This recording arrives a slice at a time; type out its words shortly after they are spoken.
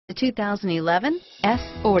The 2011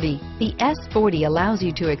 S40. The S40 allows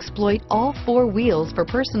you to exploit all four wheels for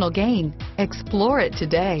personal gain. Explore it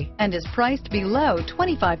today and is priced below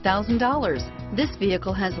 $25,000. This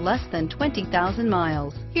vehicle has less than 20,000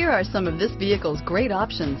 miles. Here are some of this vehicle's great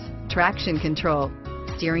options: traction control,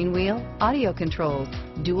 steering wheel audio controls,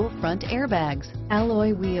 dual front airbags,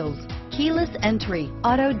 alloy wheels, keyless entry,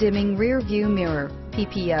 auto dimming rear view mirror,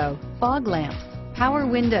 PPO, fog lamps, power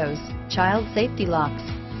windows, child safety locks,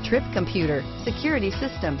 trip computer, security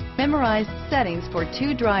system, memorized settings for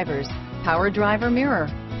 2 drivers, power driver mirror,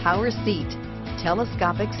 power seat,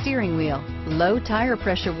 telescopic steering wheel, low tire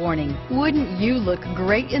pressure warning. Wouldn't you look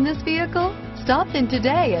great in this vehicle? Stop in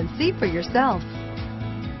today and see for yourself.